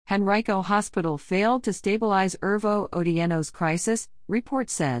Henrico Hospital failed to stabilize Irvo Otieno's crisis, report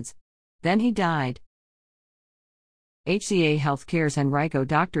says. Then he died. HCA Healthcare's Henrico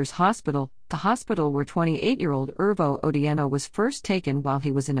Doctors Hospital, the hospital where 28-year-old Irvo Otieno was first taken while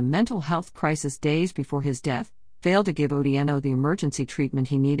he was in a mental health crisis days before his death, failed to give Otieno the emergency treatment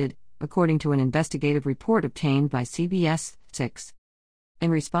he needed, according to an investigative report obtained by CBS 6.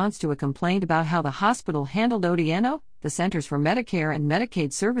 In response to a complaint about how the hospital handled Otieno, the Centers for Medicare and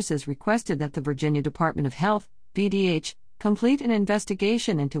Medicaid Services requested that the Virginia Department of Health, VDH, complete an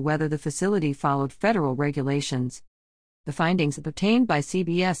investigation into whether the facility followed federal regulations. The findings obtained by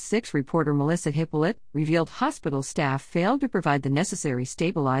CBS 6 reporter Melissa Hippolyte revealed hospital staff failed to provide the necessary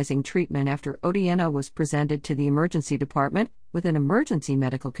stabilizing treatment after Otieno was presented to the emergency department with an emergency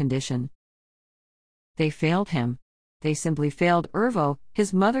medical condition. They failed him. They simply failed Irvo,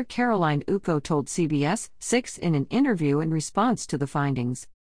 his mother Caroline Uko told CBS 6 in an interview in response to the findings.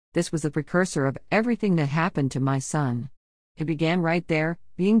 This was the precursor of everything that happened to my son. It began right there,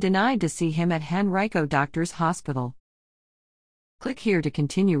 being denied to see him at Henrico Doctors Hospital. Click here to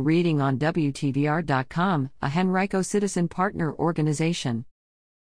continue reading on WTVR.com, a Henrico Citizen Partner Organization.